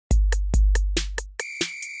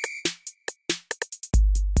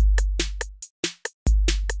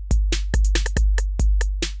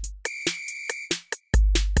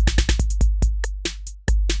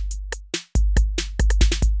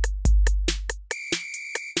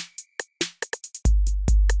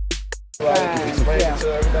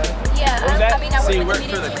work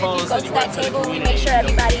with the community. If you go to that table, we make sure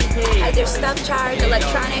everybody has their stuff charged,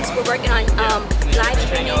 electronics. We're working on live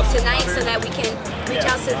streaming tonight so that we can reach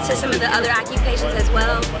out to some of the other occupations as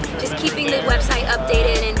well. Just keeping the website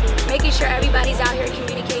updated and making sure everybody's out here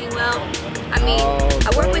communicating well. I mean, I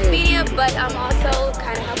work with media, but I'm also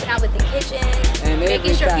kind of helping out with the kitchen, and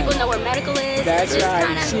making sure people know where medical is. That's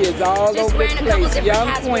right. She is all over the place.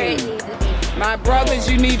 Young queen. My brothers,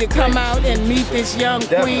 you need to come out and meet this young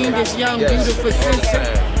queen, this young beautiful sister.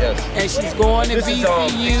 And she's going to be for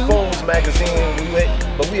you. Exposed magazine we with,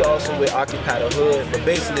 but we also with Occupy the Hood. But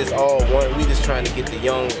basically, it's all one. We just trying to get the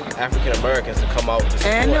young African Americans to come out to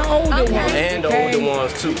support. And the older ones. And the older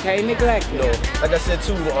ones too. Can't neglect them. You know, like I said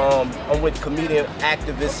too, I'm with comedian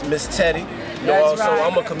activist Miss Teddy. You know, also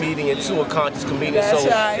I'm a comedian too, a conscious comedian. So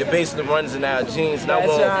it basically runs in our genes. And I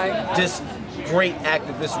want just great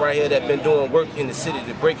activists right here that been doing work in the city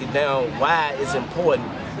to break it down why it's important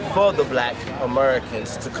for the Black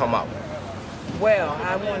Americans to come out. Well,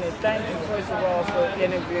 I want to thank you first of all for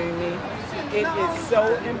interviewing me. It is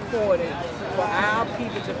so important for our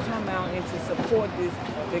people to come out and to support this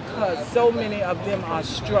because so many of them are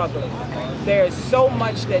struggling. There's so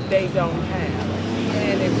much that they don't have.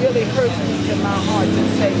 And it really hurts me to my heart to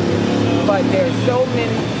say this, but there's so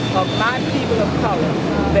many of my people of color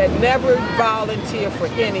that never volunteer for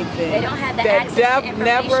anything, they don't have the access to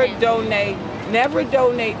never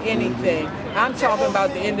donate anything. I'm talking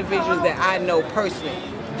about the individuals that I know personally.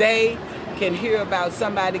 They can hear about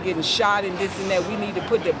somebody getting shot and this and that. We need to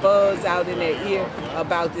put the buzz out in their ear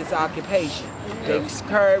about this occupation. They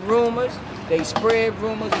heard rumors, they spread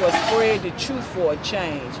rumors, but spread the truth for a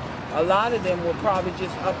change. A lot of them will probably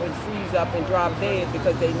just up and freeze up and drop dead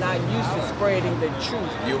because they're not used to spreading the truth.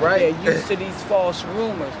 You're right. They're used to these false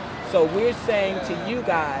rumors. So we're saying to you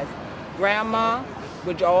guys, Grandma,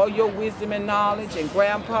 with all your wisdom and knowledge, and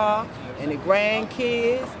Grandpa, and the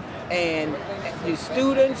grandkids, and the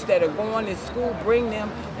students that are going to school, bring them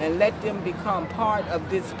and let them become part of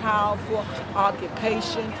this powerful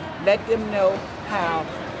occupation. Let them know how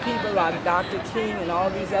people like Dr. King and all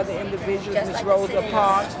these other individuals, Miss Rosa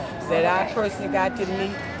Parks, that I personally got to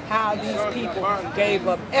meet, how these people gave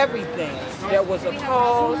up everything. There was a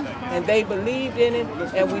cause and they believed in it,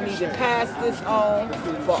 and we need to pass this on.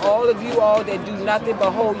 For all of you all that do nothing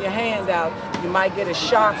but hold your hand out, you might get a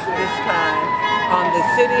shock this time. The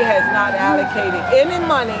city has not allocated any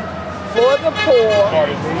money for the poor,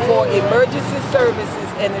 for emergency services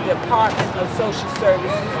in the Department of Social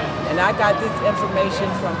Services. And I got this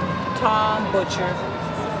information from Tom Butcher,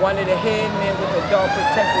 one of the head men with Adult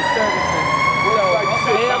Protective Services. So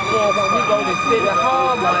therefore, when we go to City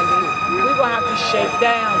Hall Monday, we're going to have to shake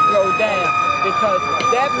down, throw down, because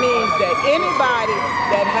that means that anybody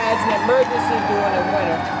that has an emergency during the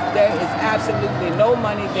winter, there is absolutely no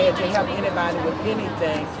money there to help anybody with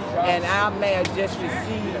anything. And our mayor just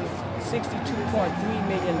received $62.3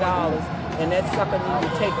 million, and that sucker need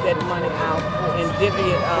to take that money out and divvy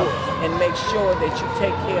it up and make sure that you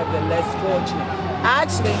take care of the less fortunate.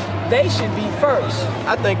 Actually, they should be first.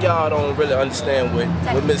 I think y'all don't really understand what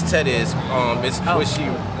Miss Teddy is, what she,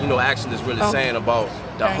 actually is really saying about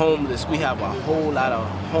the homeless. We have a whole lot of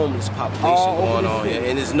homeless population going on here,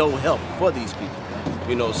 and there's no help for these people.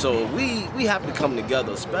 So we have to come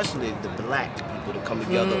together, especially the Black people, to come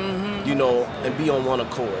together, and be on one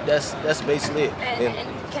accord. That's basically it. And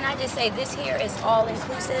can I just say, this here is all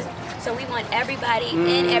inclusive, so we want everybody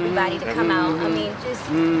and everybody to come out. I mean, just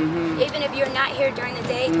even if you're not here during the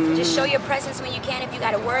day, just show your presence when you can. If you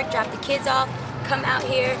got to work, drop the kids off, come out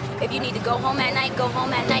here. If you need to go home at night, go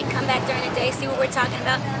home at night. Come back during the day, see what we're talking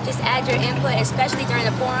about. Just add your input, especially during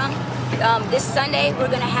the forum. This Sunday, we're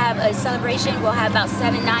going to have a celebration. We'll have about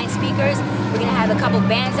 7-9 speakers. We're going to have a couple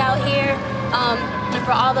bands out here. And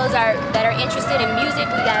for all those that are interested in music,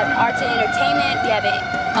 we have arts and entertainment. We have a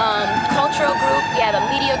cultural group. We have a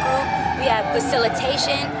media group. We have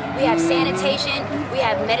facilitation. We have sanitation. We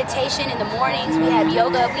have meditation in the mornings. We have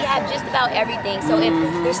yoga. We have just about everything. So if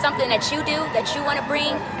there's something that you do that you want to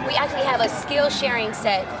bring, we actually have a skill sharing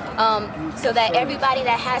set. So that everybody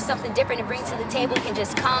that has something different to bring to the table can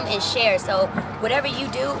just come and share. So whatever you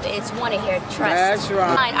do, it's want to hear trust. That's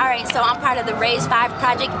right. All right, so I'm part of the Raise 5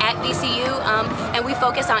 project at VCU, and we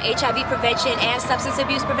focus on HIV prevention and substance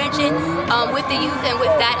abuse prevention with the youth. And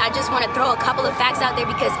with that, I just want to throw a couple of facts out there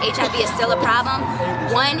because HIV is still a problem.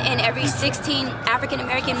 1 in every 16 African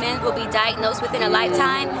American men will be diagnosed within a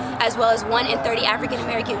lifetime, as well as 1 in 30 African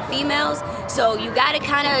American females. So you gotta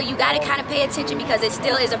kind of pay attention because it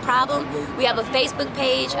still is a problem. We have a Facebook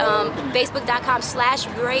page,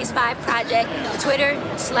 facebook.com/Raise5project, Twitter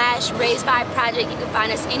 /Raise5project. You can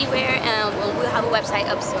find us anywhere, and we'll have a website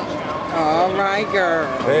up soon. All right, girl.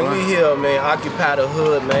 Man, we here, man. Occupy the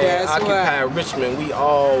hood, man. That's Occupy right. Richmond. We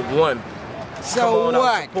all one. So Come on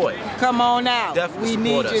what? Out, support. Come on out. Definitely we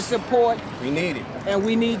need us. your support. We need it. And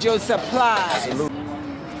we need your supplies. Absolutely.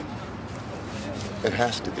 It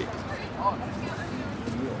has to be.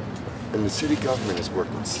 And the city government is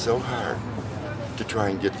working so hard to try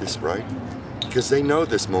and get this right because they know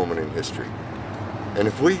this moment in history. And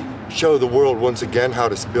if we show the world once again how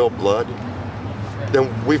to spill blood, then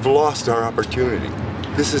we've lost our opportunity.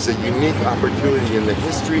 This is a unique opportunity in the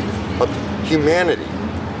history of humanity.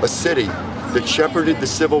 A city that shepherded the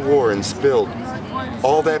Civil War and spilled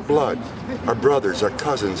all that blood. Our brothers, our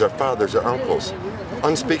cousins, our fathers, our uncles.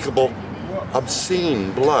 Unspeakable,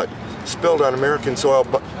 obscene blood spilled on American soil,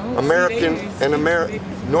 but American and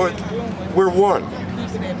North, we're one.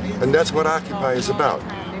 And that's what Occupy is about.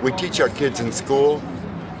 We teach our kids in school,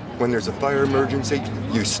 when there's a fire emergency,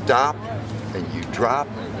 you stop and you drop,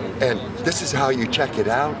 and this is how you check it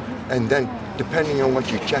out, and then depending on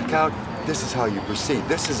what you check out, this is how you proceed.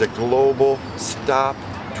 This is a global stop,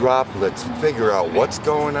 drop, let's figure out what's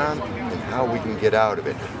going on and how we can get out of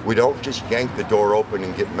it. We don't just yank the door open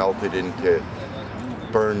and get melted into,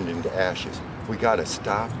 burned into ashes. We gotta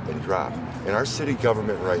stop and drop. And our city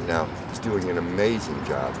government right now is doing an amazing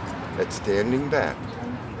job at standing back.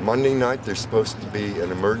 Monday night, there's supposed to be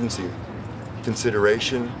an emergency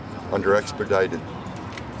consideration under expedited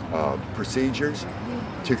procedures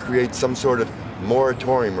to create some sort of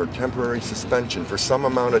moratorium or temporary suspension for some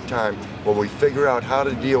amount of time while we figure out how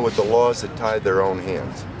to deal with the laws that tie their own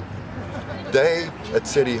hands. They, at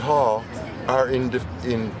City Hall, are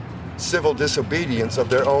in civil disobedience of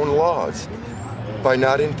their own laws by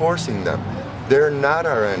not enforcing them. They're not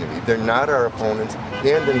our enemy, they're not our opponents.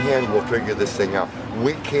 Hand in hand, we'll figure this thing out.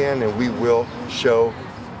 We can and we will show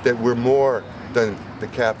that we're more than the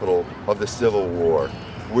capital of the Civil War.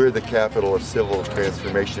 We're the capital of civil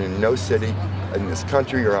transformation, and no city in this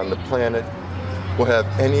country or on the planet will have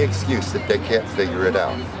any excuse that they can't figure it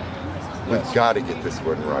out. We've got to get this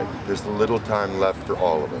one right. There's little time left for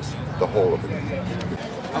all of us, the whole of it.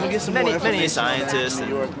 I'm gonna get some many scientists and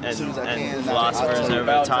philosophers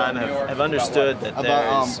over time have understood that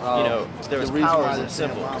there's powers in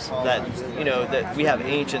symbols, that that we have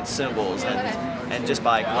ancient symbols, and just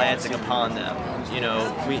by glancing upon them,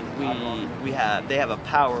 they have a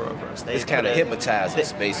power over us. It's kind of hypnotized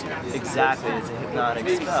us, basically. Exactly, it's a hypnotic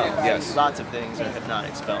spell. Yes. Lots of things are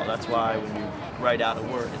hypnotic spell. That's why when you write out a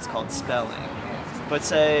word, it's called spelling. But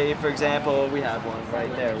say, for example, we have one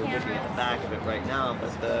right there. We're looking at the back of it right now, but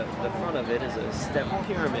the front of it is a step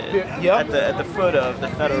pyramid at the foot of the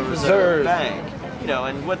Federal Reserve Bank.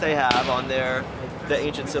 And what they have on the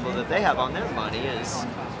ancient symbol that they have on their money is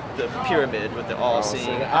the pyramid with the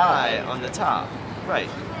all-seeing eye on the top. Right.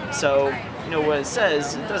 So, what it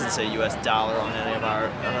says, it doesn't say U.S. dollar on any of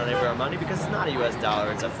our money because it's not a U.S.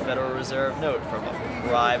 dollar. It's a Federal Reserve note from a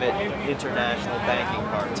private international banking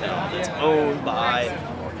cartel that's owned by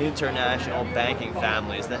international banking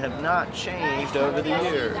families that have not changed over the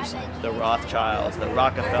years. The Rothschilds, the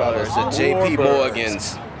Rockefellers, the J.P.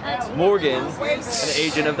 Morgans. Morgan, an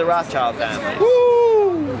agent of the Rothschild family.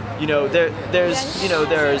 Woo!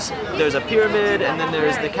 There's a pyramid, and then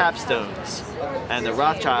there's the capstones. And the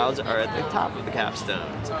Rothschilds are at the top of the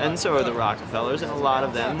capstones, and so are the Rockefellers, and a lot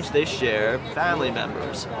of them, they share family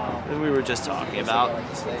members. And we were just talking about,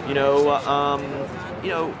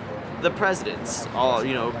 the presidents all,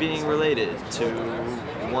 being related to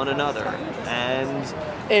one another, and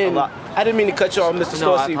I didn't mean to cut you off, Mr.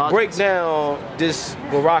 Scorsese. Break down this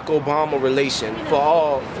Barack Obama relation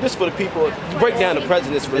for the people. Break down the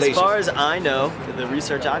president's relation. As far as I know, the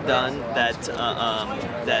research I've done, that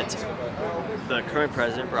the current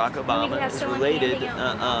president, Barack Obama, is related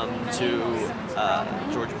to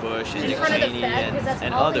George Bush and Dick Cheney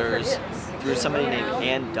and others through somebody named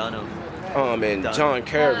Ann Dunham. And John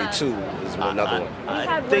Kerry too is another one.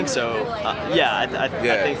 I think so. I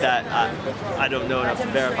think that. I don't know enough to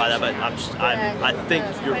verify that, but I'm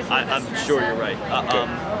sure you're right.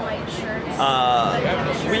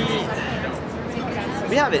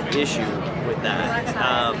 We have an issue with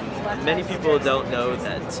that. Many people don't know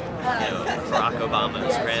that Barack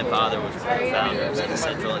Obama's grandfather was one of the founders of the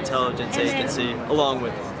Central Intelligence Agency, along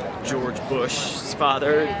with George Bush's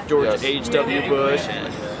father, George H.W. Bush,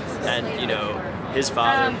 and his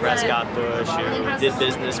father, Prescott Bush, who did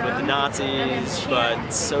business with the Nazis,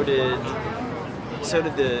 but so did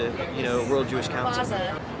the World Jewish Council.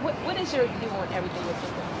 What is your view on everything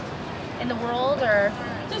in the world, or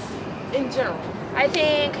just in general? I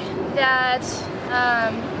think that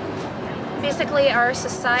basically our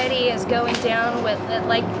society is going down with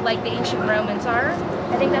like the ancient Romans are.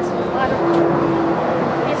 I think that's a lot of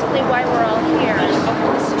basically why we're all here,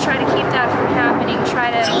 is to try to keep that from happening,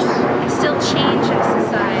 try to instill change in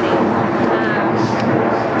society.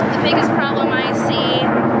 The biggest problem I see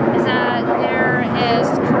is that there is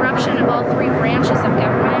corruption of all three branches of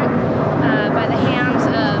government by the hands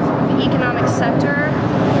of the economic sector.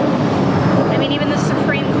 I mean, even the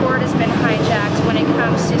Supreme Court has been hijacked when it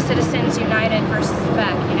comes to Citizens United versus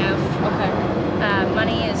FEC, you know.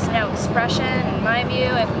 Money is now expression, in my view.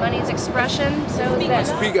 If money is expression, so is I this.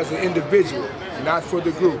 speak as an individual, not for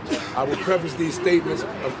the group. I will preface these statements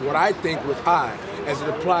of what I think with I, as it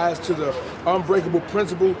applies to the unbreakable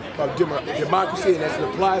principle of democracy, and as it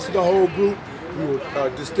applies to the whole group, we will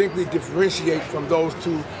distinctly differentiate from those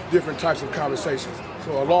two different types of conversations.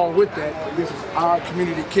 So along with that, this is our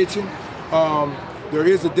community kitchen. There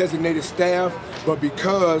is a designated staff, but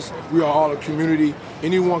because we are all a community,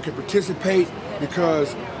 anyone can participate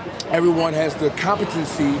because everyone has the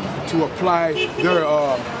competency to apply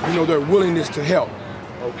their, their willingness to help.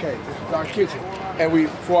 Okay, this is our kitchen, and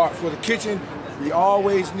for the kitchen, we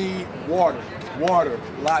always need water,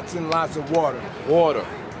 lots and lots of water,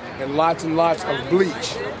 and lots of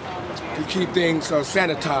bleach to keep things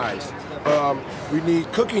sanitized. We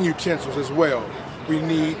need cooking utensils as well. We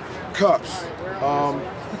need cups.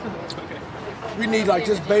 We need like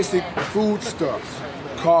just basic foodstuffs,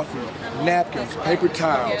 coffee, napkins, paper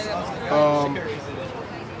towels,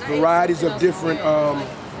 varieties of different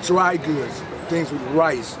dry goods, things with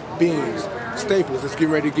rice, beans, staples. It's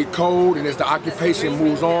getting ready to get cold, and as the occupation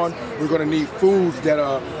moves on, we're going to need foods that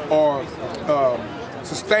are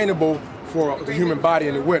sustainable for the human body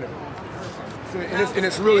in the winter. And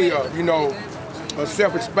it's really, a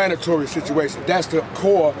self-explanatory situation. That's the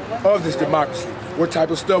core of this democracy. What type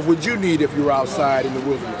of stuff would you need if you were outside in the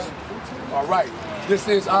wilderness? All right, this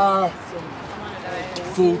is our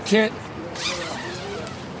food tent.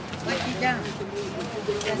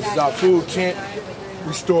 This is our food tent.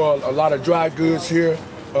 We store a lot of dry goods here.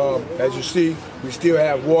 As you see, we still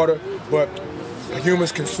have water, but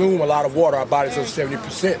humans consume a lot of water. Our bodies are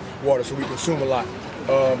 70% water, so we consume a lot.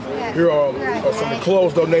 Here are some of the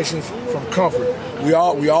clothes donations from Comfort. We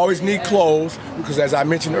always need clothes because, as I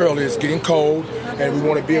mentioned earlier, it's getting cold, and we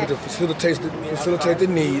want to be able to facilitate the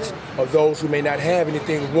needs of those who may not have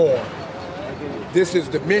anything warm. This is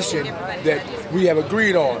the mission that we have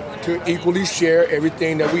agreed on, to equally share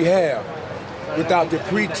everything that we have, without the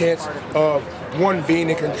pretense of one being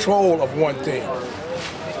in control of one thing.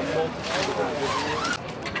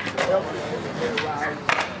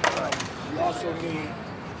 We also need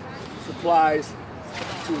supplies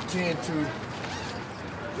to attend to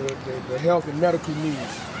the health and medical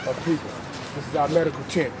needs of people. This is our medical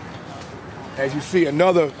tent. As you see,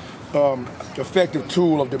 another effective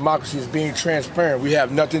tool of democracy is being transparent. We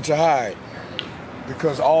have nothing to hide,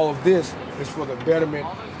 because all of this is for the betterment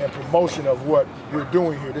and promotion of what we're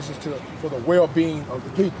doing here. This is for the well-being of the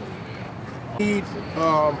people. We need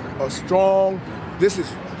this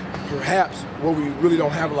is perhaps what we really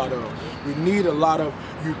don't have a lot of. We need a lot of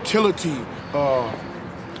utility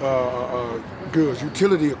goods,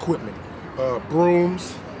 utility equipment,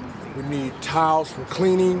 brooms. We need towels for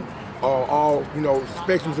cleaning, all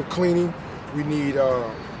spectrums of cleaning. We need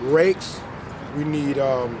rakes. We need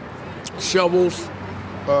shovels.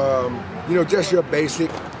 Just your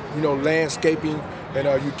basic, landscaping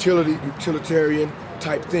and utilitarian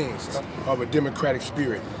type things of a democratic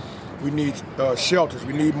spirit. We need shelters.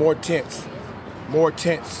 We need more tents, more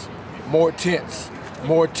tents, more tents,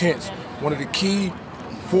 more tents. One of the key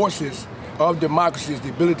forces of democracy is the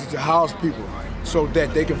ability to house people so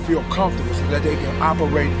that they can feel comfortable, so that they can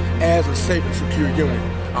operate as a safe and secure unit.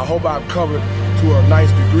 I hope I've covered to a nice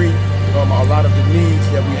degree a lot of the needs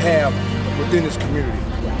that we have within this community.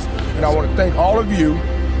 And I want to thank all of you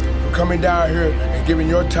for coming down here and giving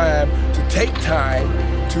your time to take time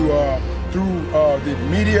to, through the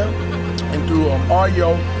media and through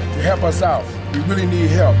audio, to help us out. We really need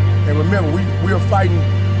help. And remember, we are fighting,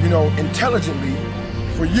 intelligently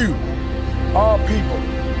for you, all people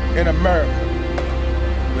in America.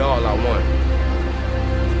 We all are one.